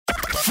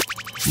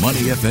Money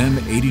FM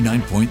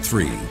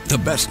 89.3, the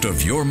best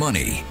of your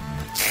money.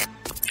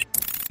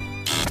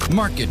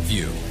 Market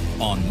View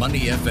on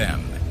Money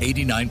FM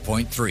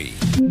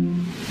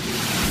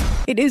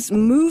 89.3. It is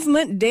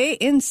Movement Day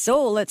in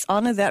Seoul. Let's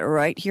honor that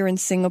right here in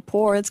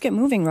Singapore. Let's get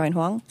moving, Ryan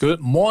Huang.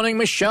 Good morning,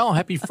 Michelle.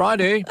 Happy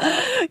Friday.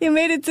 You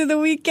made it to the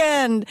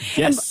weekend.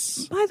 Yes.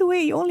 And by the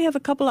way, you only have a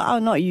couple of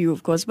hours, not you,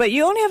 of course, but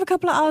you only have a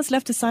couple of hours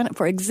left to sign up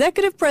for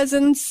Executive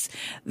Presence.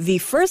 The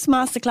first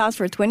masterclass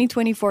for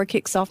 2024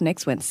 kicks off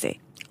next Wednesday.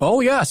 Oh,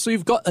 yeah. So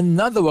you've got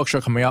another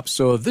workshop coming up.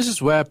 So this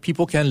is where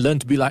people can learn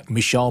to be like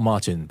Michelle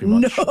Martin. Pretty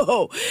much.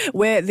 No,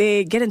 where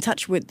they get in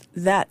touch with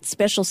that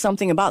special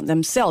something about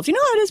themselves. You know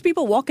how it is?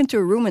 People walk into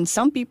a room and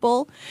some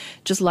people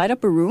just light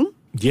up a room.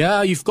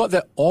 Yeah, you've got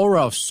that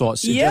aura of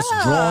sorts. It just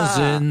draws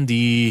in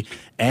the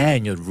air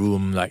in your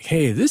room like,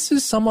 hey, this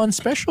is someone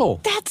special.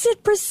 That's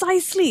it,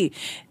 precisely.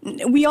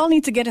 We all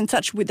need to get in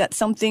touch with that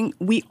something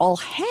we all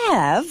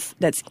have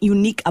that's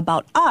unique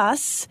about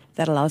us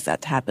that allows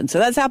that to happen. So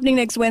that's happening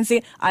next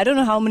Wednesday. I don't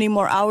know how many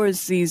more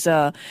hours these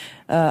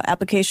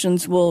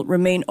applications will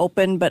remain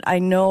open, but I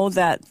know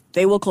that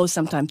they will close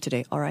sometime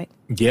today, all right?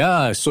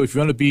 Yeah, so if you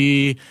want to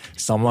be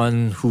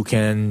someone who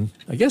can,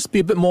 I guess, be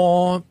a bit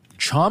more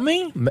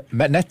charming,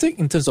 magnetic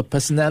in terms of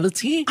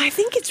personality. I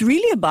think it's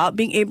really about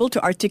being able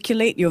to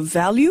articulate your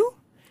value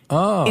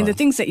in the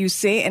things that you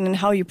say and in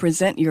how you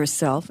present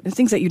yourself and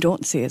things that you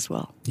don't say as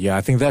well. Yeah,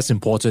 I think that's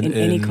important in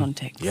any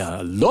context. Yeah,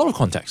 a lot of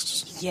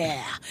contexts.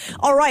 Yeah.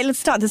 All right, let's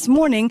start this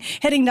morning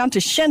heading down to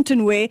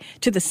Shenton Way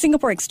to the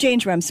Singapore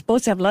Exchange where I'm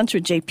supposed to have lunch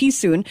with JP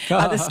soon.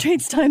 The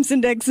Straits Times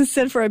Index is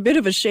set for a bit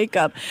of a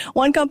shake-up.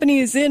 One company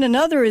is in,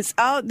 another is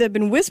out. There have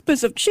been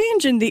whispers of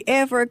change in the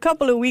air for a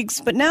couple of weeks,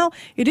 but now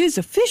it is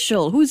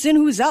official. Who's in,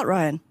 who's out,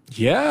 Ryan?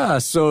 Yeah,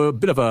 so a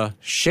bit of a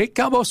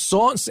shake-up of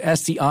sorts.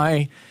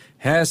 STI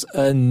has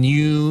a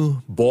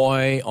new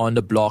boy on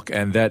the block,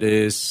 and that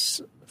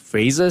is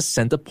Frasers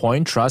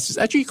Centrepoint Trust. It's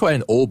actually quite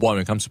an old boy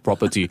when it comes to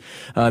property.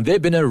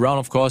 They've been around,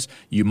 of course.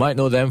 You might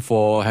know them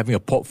for having a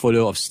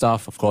portfolio of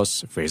stuff. Of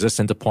course, Frasers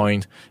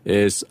Centrepoint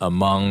is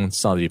among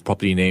some of the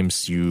property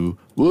names you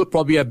would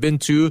probably have been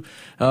to.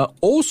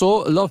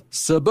 Also, a lot of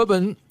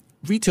suburban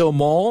retail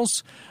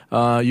malls.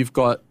 You've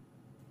got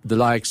the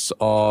likes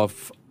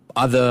of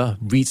other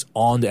REITs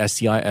on the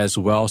STI as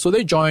well. So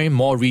they join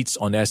more REITs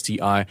on the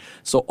STI.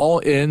 So all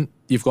in,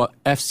 you've got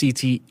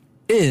FCT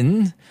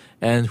in,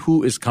 and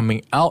who is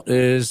coming out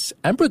is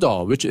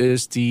Emperador, which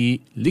is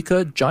the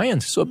liquor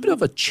giant. So a bit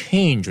of a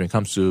change when it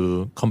comes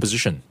to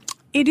composition.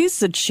 It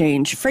is a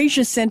change.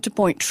 Frasers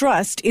Centrepoint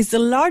Trust is the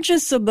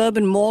largest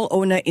suburban mall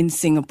owner in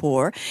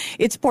Singapore.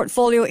 Its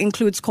portfolio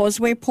includes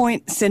Causeway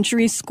Point,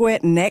 Century Square,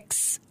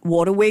 Nex,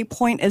 Waterway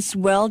Point as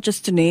well,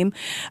 just to name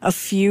a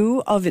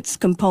few of its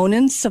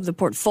components of the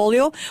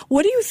portfolio.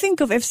 What do you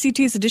think of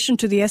FCT's addition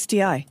to the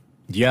STI?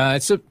 Yeah,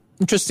 it's an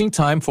interesting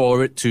time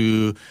for it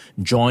to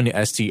join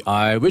the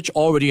STI, which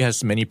already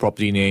has many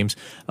property names.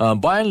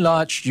 By and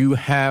large, you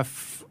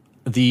have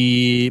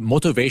the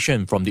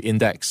motivation from the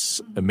index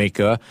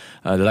maker,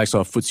 the likes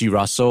of FTSE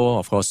Russell,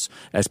 of course,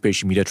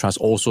 SPH Media Trust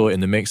also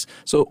in the mix.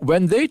 So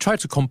when they try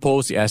to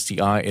compose the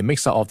STI, it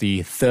makes out of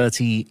the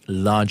 30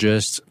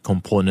 largest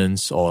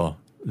components or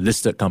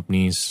listed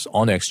companies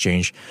on the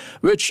exchange,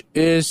 which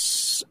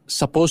is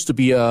supposed to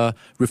be a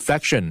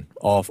reflection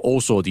of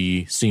also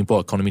the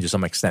Singapore economy to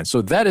some extent.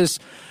 So that is,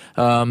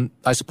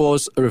 I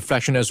suppose, a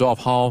reflection as well of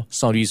how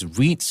some of these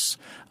REITs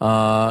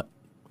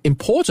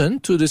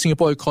important to the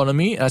Singapore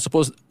economy. I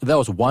suppose that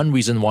was one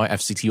reason why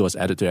FCT was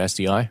added to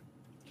STI.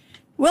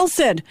 Well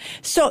said.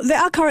 So there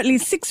are currently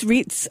 6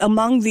 REITs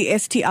among the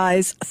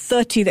STI's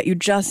 30 that you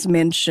just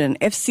mentioned.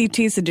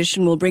 FCT's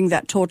addition will bring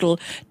that total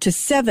to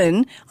 7. I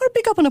want to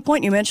pick up on a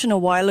point you mentioned a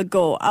while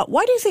ago.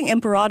 Why do you think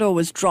Emperador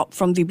was dropped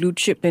from the blue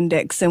chip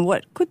index, and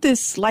what could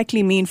this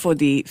likely mean for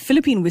the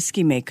Philippine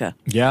whiskey maker?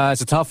 Yeah,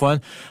 it's a tough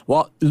one.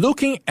 Well,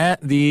 looking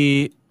at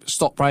the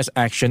stock price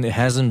action, it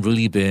hasn't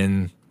really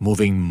been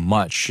moving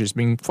much. It's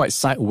been quite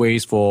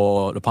sideways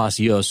for the past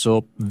year or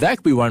so. That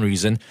could be one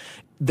reason.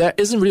 There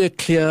isn't really a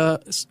clear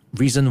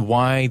reason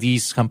why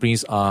these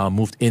companies are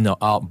moved in or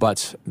out,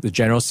 but the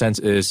general sense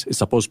is it's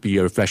supposed to be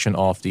a reflection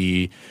of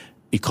the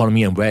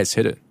economy and where it's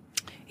headed.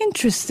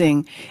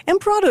 Interesting.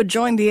 Emperador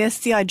joined the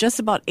STI just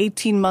about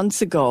 18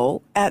 months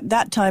ago. At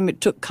that time,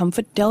 it took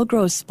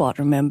ComfortDelGro's spot,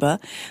 remember?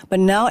 But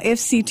now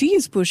FCT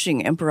is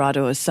pushing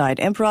Emperador aside.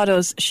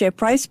 Emperador's share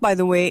price, by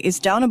the way, is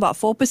down about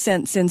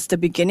 4% since the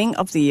beginning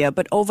of the year.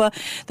 But over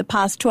the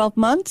past 12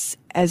 months,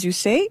 as you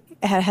say,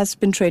 has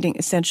been trading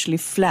essentially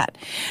flat.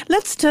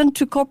 Let's turn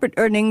to corporate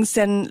earnings,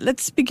 and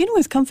let's begin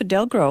with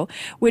ComfortDelGro,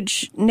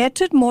 which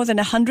netted more than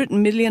 $100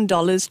 million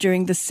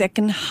during the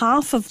second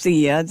half of the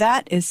year.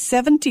 That is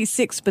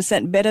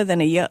 76% better than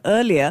a year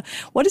earlier.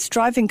 What is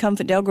driving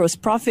ComfortDelGro's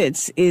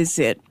profits? Is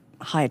it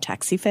higher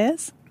taxi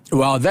fares?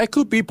 Well, that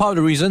could be part of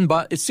the reason,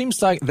 but it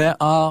seems like there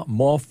are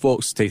more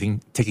folks taking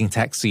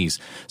taxis.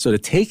 So the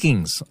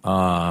takings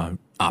are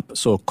up.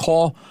 So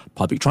core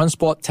public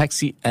transport,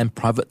 taxi, and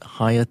private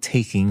hire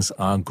takings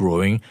are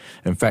growing.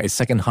 In fact, its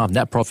second half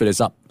net profit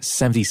is up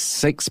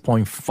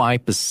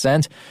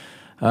 76.5%.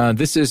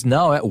 This is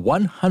now at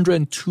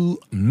 $102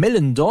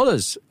 million,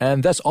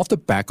 and that's off the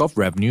back of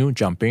revenue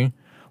jumping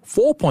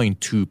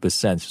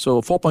 4.2%.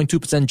 So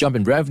 4.2% jump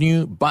in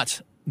revenue,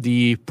 but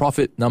the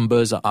profit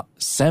numbers are up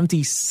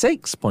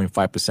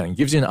 76.5%.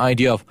 Gives you an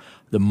idea of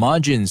the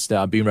margins that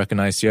are being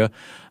recognized here.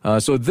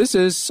 So this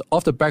is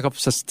off the back of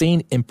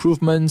sustained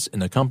improvements in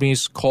the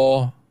company's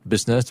core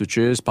business, which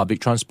is public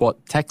transport,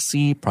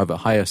 taxi, private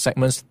hire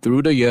segments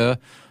through the year.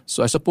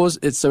 So I suppose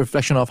it's a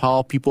reflection of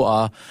how people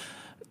are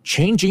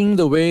changing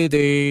the way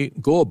they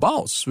go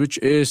about, which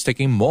is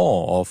taking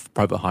more of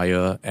private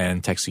hire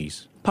and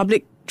taxis.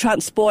 Public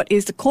transport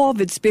is the core of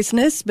its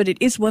business, but it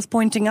is worth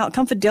pointing out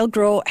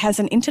ComfortDelGro has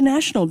an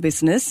international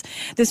business.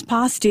 This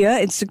past year,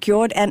 it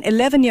secured an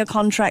 11-year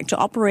contract to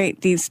operate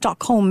the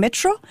Stockholm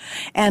Metro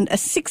and a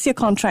 6-year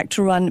contract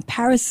to run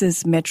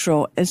Paris's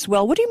Metro as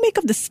well. What do you make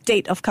of the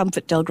state of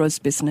ComfortDelGro's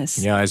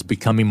business? Yeah, it's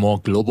becoming more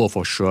global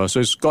for sure. So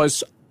it's got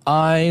its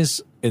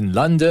eyes in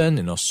London,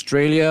 in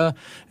Australia,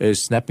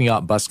 is snapping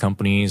up bus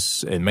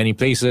companies in many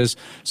places.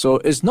 So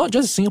it's not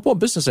just a Singapore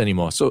business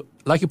anymore. So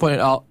like you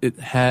pointed out, it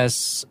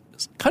has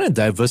kind of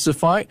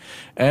diversified.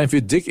 And if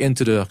you dig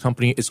into the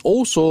company, it's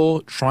also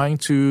trying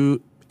to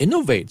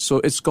innovate. So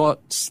it's got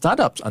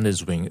startups under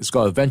its wing. It's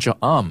got a venture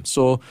arm.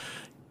 So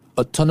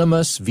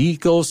autonomous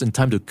vehicles in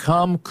time to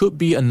come could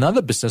be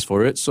another business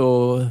for it.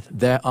 So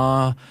there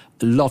are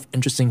a lot of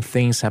interesting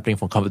things happening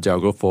for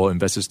ComfortDelGro for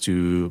investors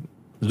to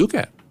look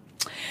at.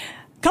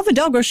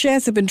 ComfortDelGro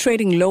shares have been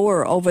trading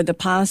lower over the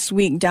past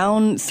week,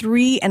 down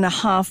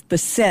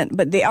 3.5%,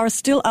 but they are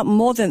still up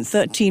more than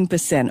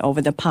 13%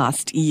 over the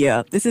past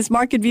year. This is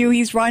Market View.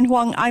 He's Ryan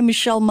Huang. I'm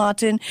Michelle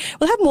Martin.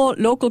 We'll have more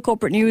local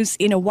corporate news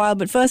in a while,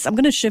 but first I'm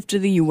going to shift to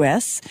the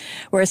U.S.,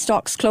 where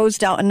stocks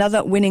closed out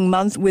another winning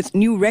month with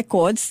new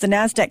records. The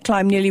Nasdaq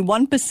climbed nearly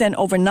 1%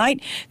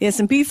 overnight. The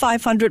S&P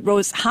 500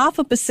 rose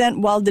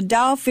 0.5%, while the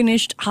Dow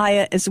finished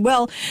higher as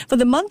well. For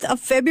the month of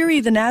February,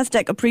 the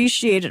Nasdaq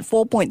appreciated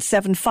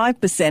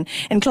 4.75%.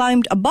 And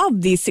climbed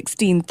above the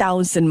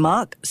 16,000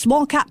 mark.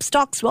 Small cap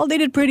stocks, well, they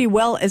did pretty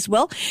well as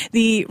well.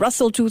 The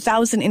Russell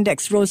 2000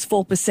 index rose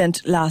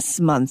 4% last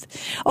month.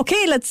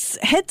 Okay, let's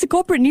head to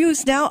corporate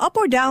news now. Up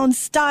or down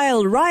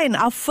style. Ryan,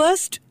 our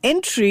first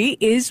entry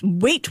is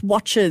Weight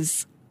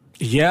Watchers.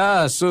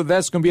 Yeah, so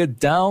that's going to be a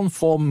down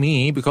for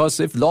me because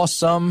they've lost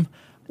some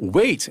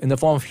weight in the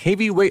form of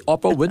heavyweight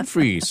Oprah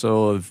Winfrey.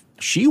 So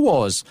she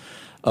was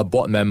a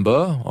board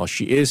member, or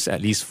she is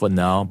at least for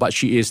now, but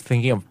she is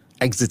thinking of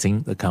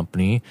exiting the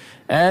company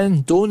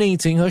and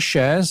donating her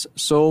shares.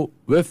 So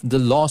with the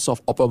loss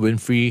of Oprah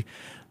Winfrey,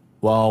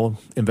 well,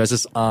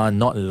 investors are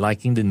not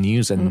liking the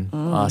news and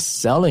are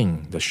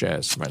selling the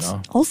shares right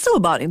now. Also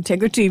about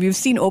integrity, we've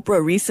seen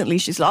Oprah recently.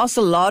 She's lost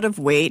a lot of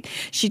weight.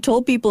 She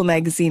told People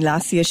magazine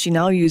last year she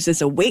now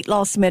uses a weight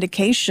loss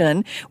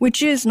medication,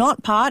 which is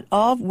not part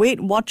of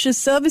Weight Watchers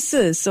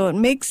services. So it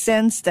makes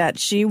sense that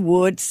she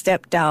would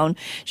step down.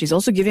 She's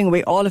also giving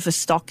away all of her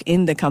stock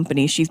in the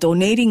company. She's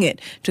donating it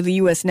to the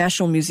U.S.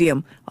 National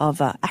Museum of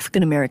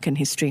African American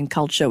History and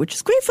Culture, which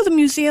is great for the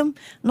museum,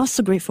 not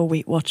so great for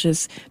Weight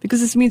Watchers,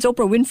 because this means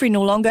Oprah Winfrey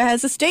no longer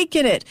has a stake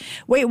in it.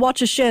 Weight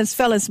Watchers shares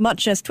fell as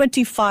much as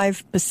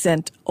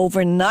 25%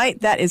 overnight.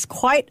 That is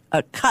quite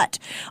a cut.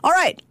 All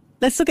right,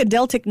 let's look at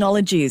Dell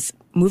Technologies.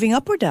 Moving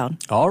up or down?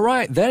 All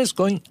right, that is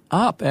going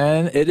up,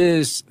 and it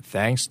is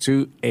thanks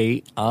to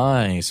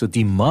AI. So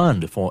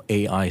demand for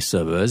AI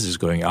servers is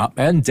going up,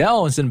 and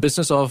Dell is in the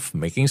business of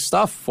making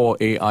stuff for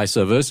AI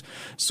servers.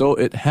 So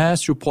it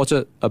has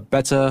reported a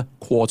better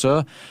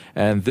quarter,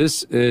 and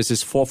this is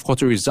its fourth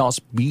quarter results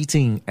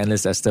beating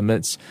analyst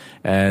estimates.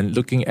 And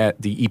looking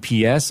at the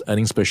EPS,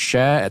 earnings per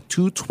share at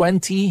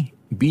 $2.20,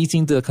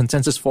 beating the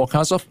consensus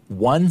forecast of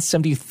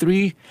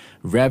 $173.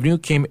 Revenue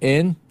came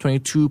in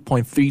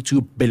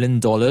 $22.32 billion,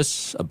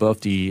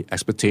 above the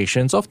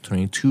expectations of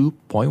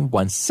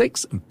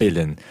 $22.16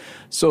 billion.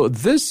 So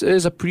this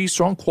is a pretty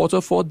strong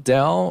quarter for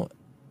Dell.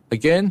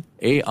 Again,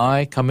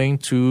 AI coming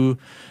to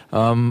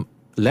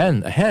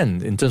lend a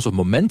hand in terms of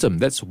momentum.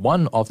 That's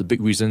one of the big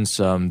reasons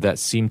that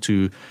seem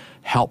to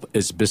help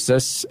its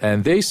business.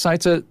 And they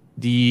cited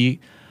the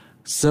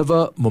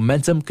server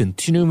momentum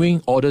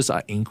continuing. Orders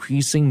are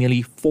increasing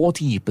nearly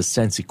 40%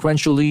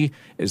 sequentially.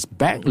 Its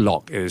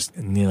backlog is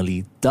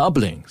nearly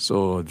doubling.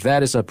 So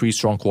that is a pretty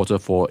strong quarter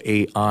for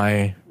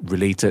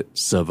AI-related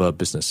server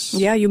business.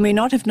 Yeah, you may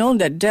not have known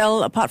that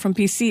Dell, apart from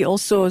PC,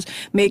 also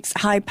makes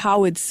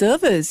high-powered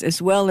servers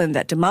as well, and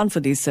that demand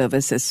for these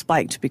servers has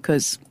spiked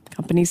because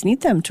companies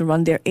need them to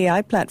run their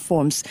AI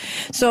platforms.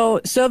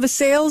 So server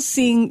sales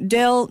seeing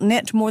Dell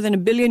net more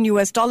than $1 billion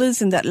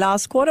in that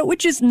last quarter,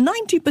 which is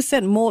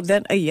 90% more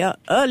than a year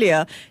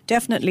earlier.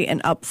 Definitely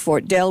an up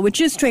for Dell, which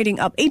is trading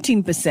up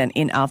 18%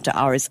 in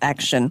after-hours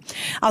action.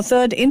 Our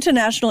third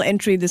international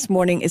entry this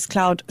morning is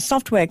cloud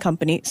software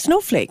company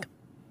Snowflake.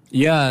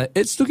 Yeah,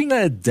 it's looking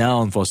like a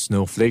down for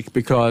Snowflake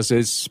because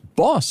its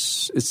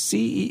boss, its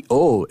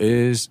CEO,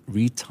 is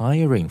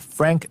retiring.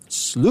 Frank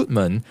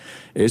Slootman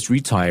is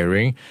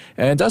retiring.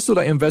 And it does look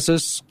like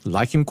investors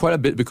like him quite a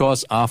bit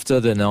because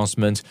after the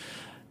announcement,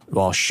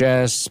 well,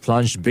 shares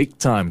plunged big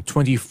time,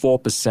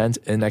 24%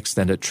 in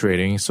extended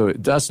trading. So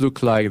it does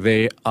look like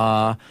they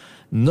are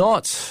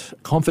not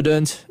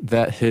confident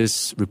that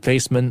his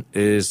replacement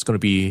is going to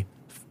be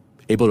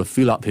able to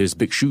fill up his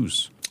big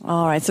shoes.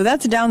 All right, so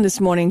that's down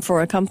this morning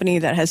for a company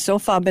that has so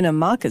far been a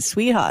market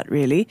sweetheart,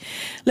 really.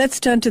 Let's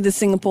turn to the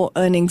Singapore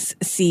earnings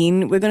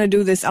scene. We're going to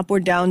do this up or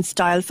down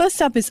style.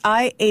 First up is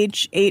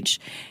IHH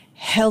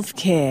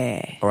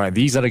Healthcare. All right,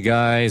 these are the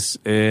guys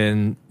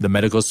in the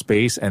medical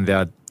space, and they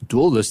are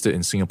dual listed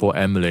in Singapore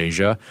and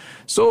Malaysia.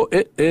 So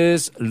it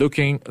is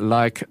looking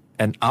like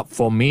an up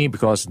for me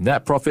because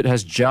net profit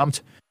has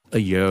jumped a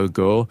year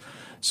ago.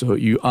 So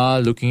you are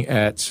looking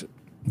at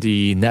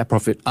the net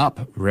profit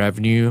up.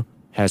 Revenue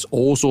has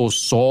also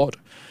soared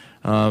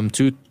to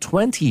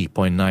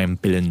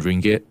 20.9 billion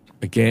ringgit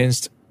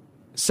against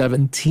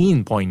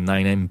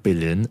 17.99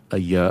 billion a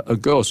year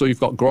ago. So you've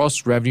got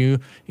gross revenue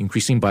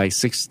increasing by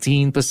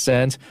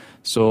 16%.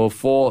 So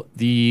for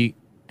the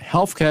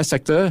healthcare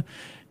sector,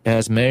 it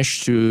has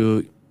managed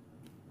to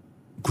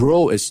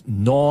grow its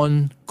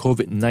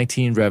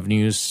non-COVID-19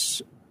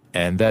 revenues,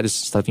 and that is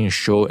starting to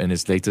show in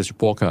its latest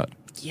report card.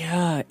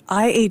 Yeah,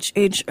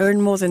 IHH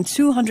earned more than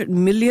 200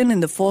 million in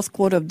the fourth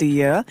quarter of the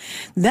year.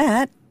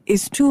 That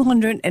is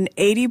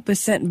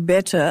 280%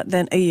 better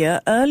than a year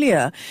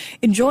earlier.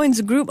 It joins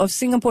a group of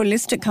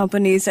Singapore-listed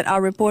companies that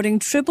are reporting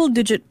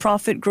triple-digit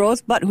profit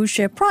growth, but whose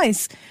share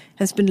price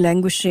has been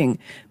languishing.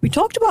 We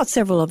talked about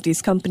several of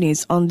these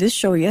companies on this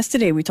show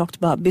yesterday. We talked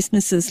about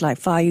businesses like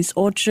Far East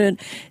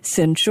Orchard,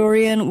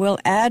 Centurion. We'll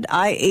add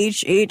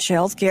IHH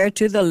Healthcare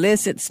to the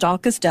list. Its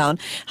stock is down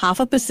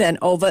 0.5%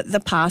 over the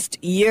past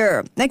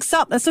year. Next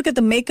up, let's look at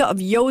the maker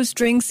of Yo's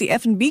Drinks, the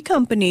F&B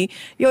company,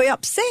 Yo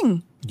Yap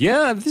Sing.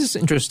 Yeah, this is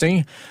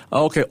interesting.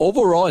 Okay,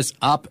 overall it's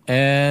up,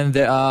 and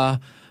there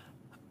are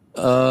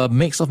a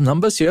mix of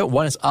numbers here.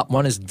 One is up,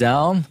 one is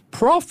down.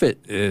 Profit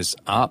is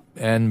up,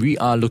 and we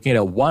are looking at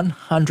a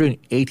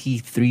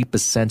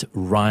 183%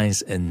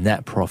 rise in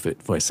net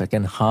profit for a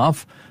second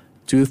half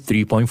to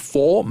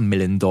 $3.4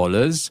 million.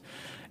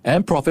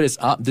 And profit is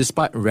up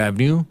despite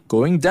revenue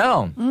going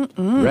down.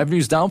 Revenue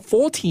is down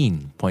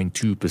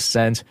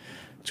 14.2%.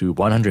 to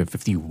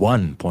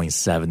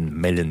 $151.7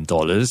 million,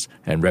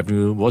 and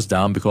revenue was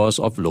down because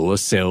of lower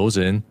sales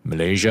in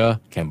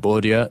Malaysia,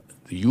 Cambodia,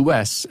 the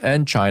US,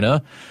 and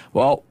China.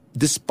 Well,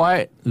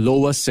 despite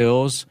lower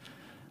sales,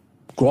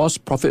 gross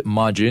profit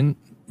margin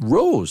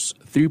rose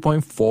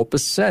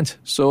 3.4%,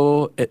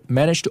 so it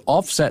managed to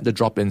offset the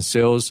drop in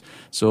sales.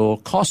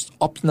 So cost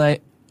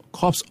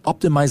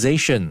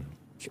optimization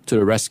to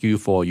the rescue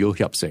for Yo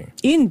Yap Sing.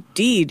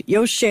 Indeed.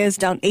 Yo shares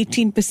down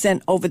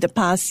 18% over the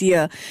past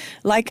year.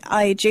 Like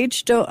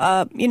IHH, though,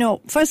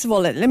 first of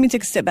all, let me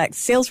take a step back.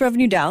 Sales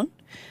revenue down.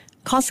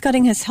 Cost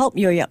cutting has helped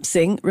Yo Yap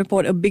Sing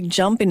report a big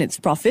jump in its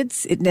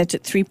profits. It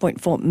netted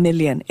 3.4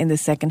 million in the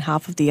second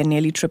half of the year,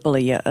 nearly triple a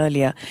year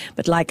earlier.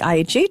 But like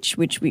IHH,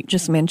 which we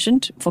just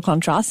mentioned for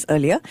contrast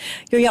earlier,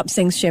 Yo Yap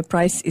Sing's share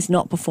price is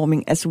not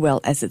performing as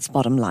well as its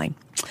bottom line.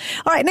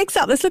 All right, next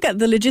up, let's look at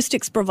the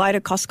logistics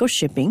provider Cosco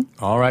Shipping.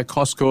 All right,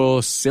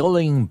 Cosco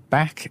sailing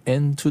back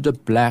into the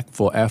black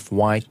for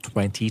FY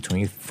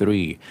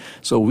 2023.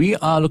 So we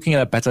are looking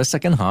at a better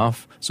second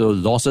half. So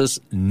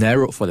losses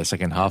narrowed for the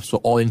second half. So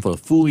all in for the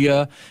full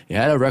year, it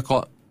had a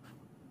record.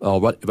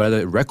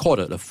 It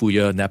recorded a full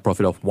year net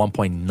profit of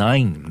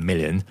 1.9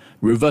 million,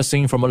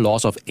 reversing from a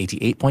loss of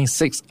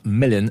 88.6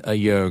 million a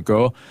year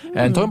ago.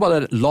 And talking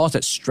about the loss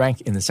that shrank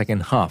in the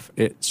second half,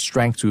 it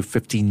shrank to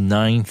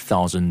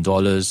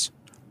 $59,000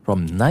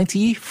 from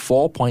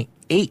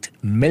 94.8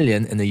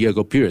 million in the year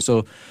ago period.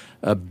 So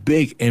a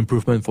big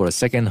improvement for the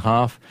second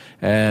half,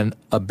 and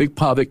a big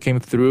part of it came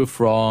through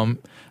from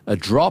a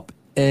drop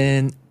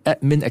in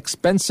admin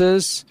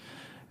expenses,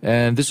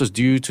 and this was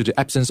due to the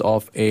absence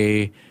of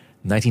a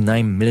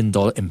 $99 million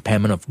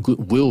impairment of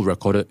goodwill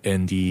recorded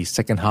in the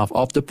second half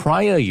of the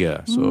prior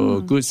year.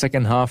 So good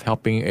second half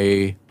helping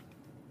a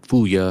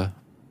full year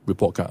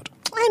report card.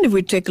 And if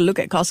we take a look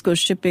at Cosco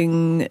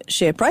Shipping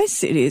share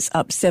price, it is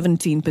up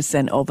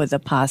 17% over the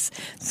past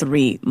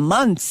 3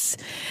 months.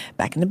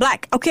 Back in the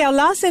black. Okay, our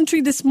last entry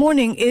this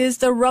morning is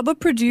the rubber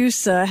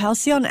producer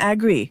Halcyon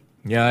Agri.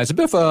 Yeah, it's a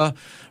bit of a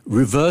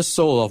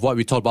reversal of what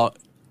we talked about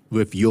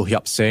with Yo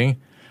Yap Sing.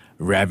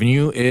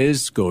 Revenue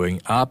is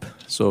going up,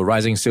 so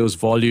rising sales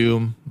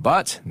volume,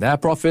 but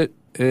net profit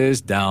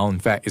is down. In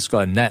fact, it's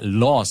got a net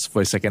loss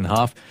for the second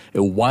half. It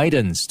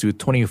widens to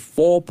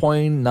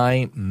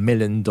 $24.9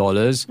 million.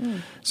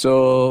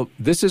 So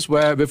this is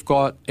where we've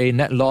got a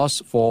net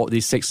loss for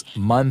the 6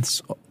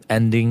 months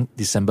ending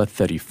December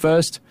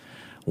 31st,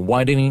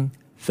 widening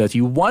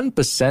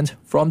 31%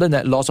 from the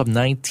net loss of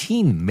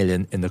 19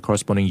 million in the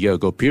corresponding year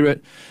ago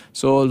period.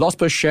 So loss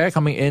per share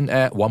coming in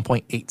at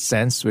 1.8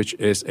 cents, which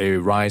is a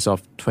rise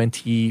of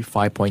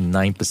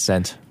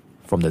 25.9%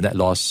 from the net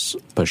loss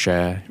per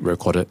share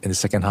recorded in the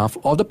second half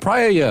of the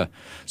prior year.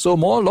 So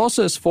more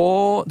losses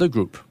for the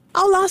group.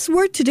 Our last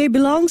word today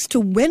belongs to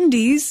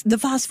Wendy's. The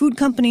fast food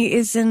company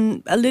is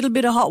in a little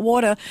bit of hot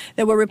water.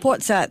 There were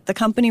reports that the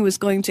company was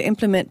going to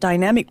implement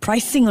dynamic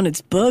pricing on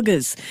its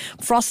burgers,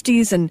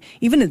 Frosties, and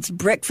even its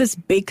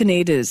breakfast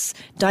Baconators.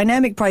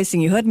 Dynamic pricing,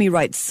 you heard me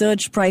right,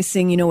 surge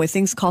pricing, where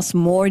things cost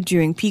more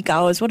during peak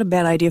hours. What a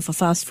bad idea for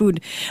fast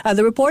food.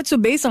 The reports were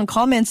based on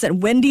comments that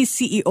Wendy's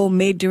CEO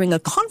made during a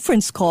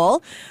conference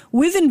call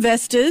with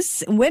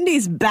investors.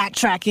 Wendy's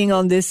backtracking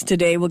on this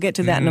today. We'll get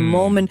to that in a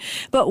moment.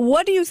 But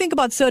what do you think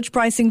about surge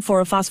pricing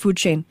for a fast food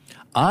chain?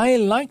 I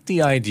like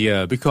the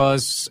idea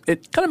because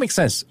it kind of makes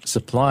sense.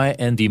 Supply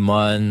and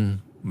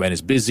demand, when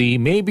it's busy,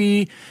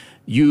 maybe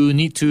you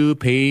need to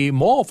pay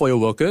more for your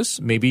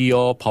workers. Maybe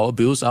your power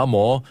bills are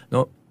more.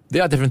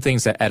 There are different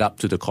things that add up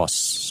to the costs.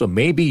 So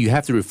maybe you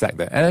have to reflect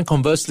that. And then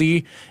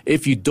conversely,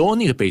 if you don't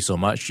need to pay so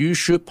much, you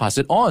should pass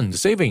it on, the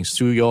savings,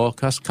 to your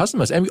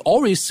customers. And we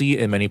already see it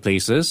in many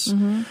places.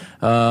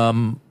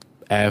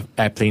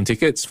 Airplane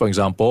tickets, for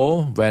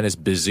example, when it's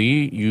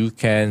busy, you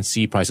can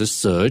see prices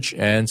surge,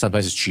 and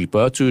sometimes it's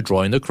cheaper to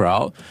draw in the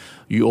crowd.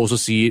 You also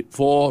see it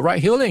for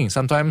ride-hailing.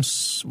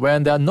 Sometimes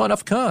when there are not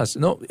enough cars,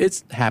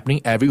 it's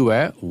happening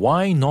everywhere.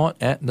 Why not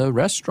at the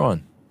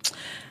restaurant?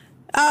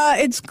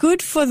 It's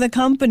good for the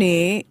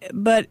company,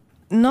 but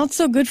not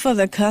so good for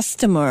the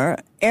customer.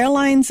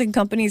 Airlines and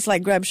companies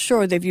like Grab,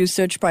 sure, they've used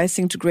surge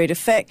pricing to great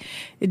effect.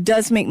 It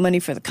does make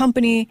money for the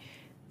company.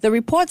 The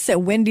reports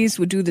that Wendy's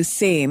would do the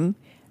same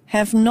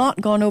have not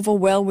gone over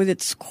well with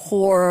its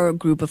core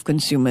group of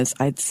consumers,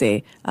 I'd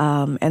say.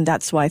 And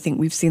that's why I think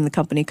we've seen the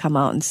company come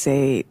out and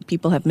say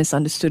people have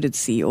misunderstood its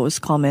CEO's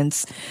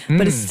comments.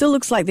 But it still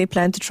looks like they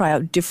plan to try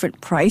out different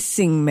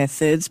pricing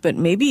methods. But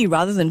maybe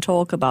rather than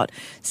talk about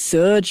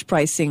surge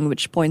pricing,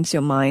 which points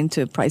your mind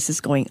to prices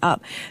going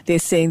up, they're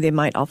saying they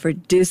might offer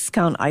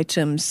discount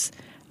items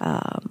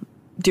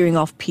during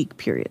off-peak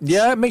periods.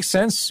 Yeah, it makes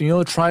sense.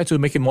 Try to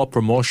make it more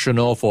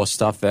promotional for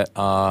stuff that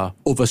are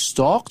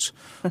overstocked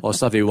or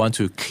stuff they want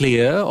to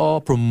clear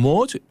or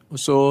promote.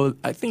 So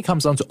I think it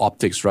comes down to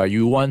optics, right?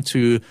 You want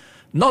to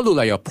not look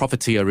like you're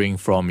profiteering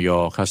from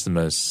your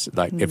customers.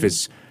 Like if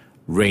it's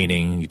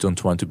raining, you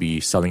don't want to be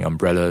selling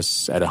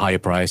umbrellas at a higher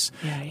price.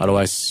 Yeah.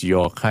 Otherwise,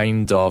 you're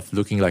kind of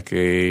looking like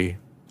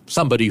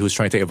somebody who's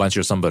trying to take advantage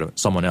of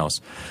someone else.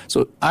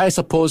 So I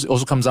suppose it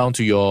also comes down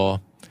to your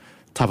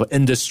type of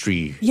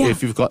industry. Yeah.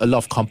 If you've got a lot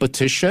of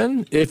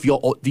competition, if you're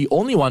the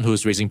only one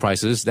who's raising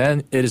prices,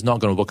 then it is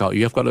not going to work out.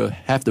 You have got to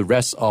have the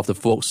rest of the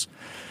folks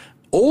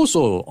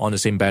also on the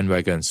same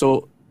bandwagon.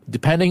 So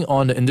depending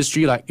on the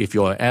industry, like if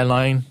you're an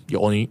airline,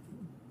 you're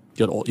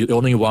the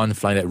only one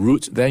flying that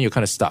route, then you're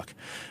kind of stuck.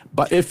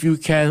 But if you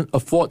can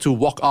afford to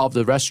walk out of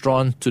the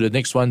restaurant to the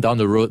next one down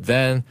the road,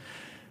 then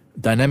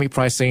dynamic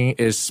pricing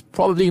is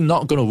probably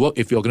not going to work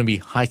if you're going to be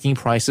hiking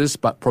prices,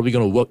 but probably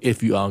going to work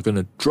if you are going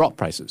to drop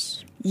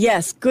prices.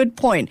 Yes, good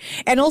point.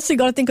 And also you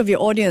got to think of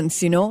your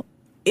audience,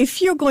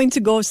 If you're going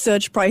to go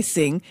surge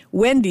pricing,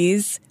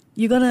 Wendy's,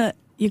 you're gonna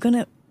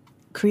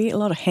create a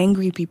lot of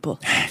hangry people.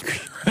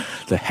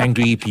 The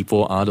hangry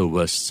people are the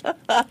worst.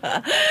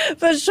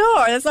 For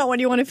sure. That's not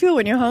what you want to feel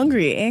when you're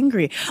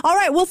angry. All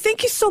right. Well,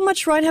 thank you so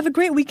much, Ryan. Have a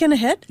great weekend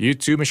ahead. You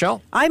too,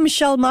 Michelle. I'm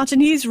Michelle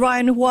Martin. He's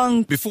Ryan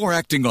Huang. Before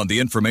acting on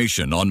the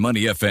information on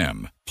Money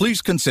FM,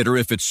 please consider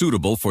if it's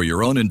suitable for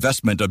your own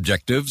investment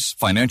objectives,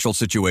 financial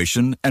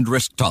situation, and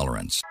risk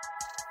tolerance.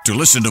 To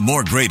listen to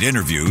more great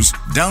interviews,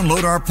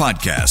 download our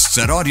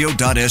podcasts at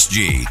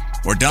audio.sg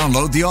or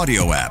download the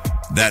audio app.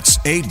 That's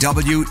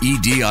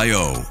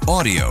AWEDIO,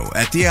 audio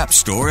at the App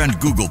Store and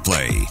Google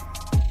Play.